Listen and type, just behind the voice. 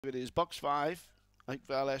It is box 5,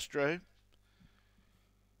 Oakvale Astro,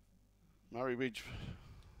 Murray-Bridge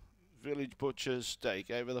Village Butcher's Stake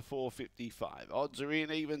over the 455. Odds are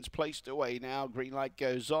in, evens placed away now. Green light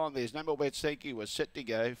goes on. There's no more bets. Thank you. We're set to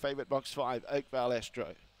go. Favourite box 5, Oakvale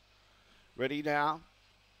Astro. Ready now.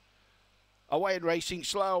 Away and racing,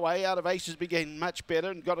 slow away. Out of Aces began much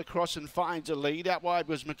better and got across and finds a lead. Out wide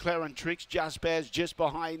was McLaren Tricks. Just Baz just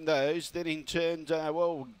behind those. Then in turn,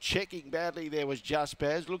 checking badly there was Just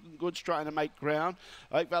Baz. Looking good, trying to make ground.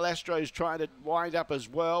 Oakvale Astro's trying to wind up as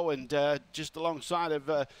well. And just alongside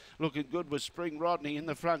of looking good was Spring Rodney in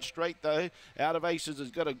the front straight though. Out of Aces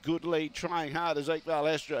has got a good lead, trying hard as Oakvale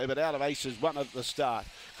Astro, but Out of Aces won at the start.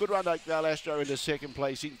 Good run Oakvale Astro into second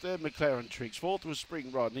place. In third, McLaren Tricks. Fourth was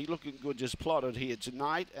Spring Rodney. Looking good, just plotted here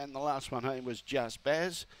tonight, and the last one home was Just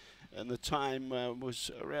Baz, and the time was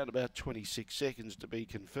around about 26 seconds to be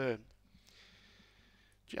confirmed.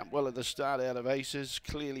 Jumped well at the start Out of Aces,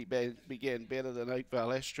 clearly began better than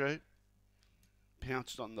Oakvale Astro.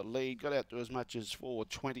 Pounced on the lead, got out to as much as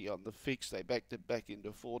 $4.20 on the fix. They backed it back into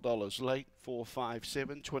 $4 late,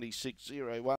 457, 26.01.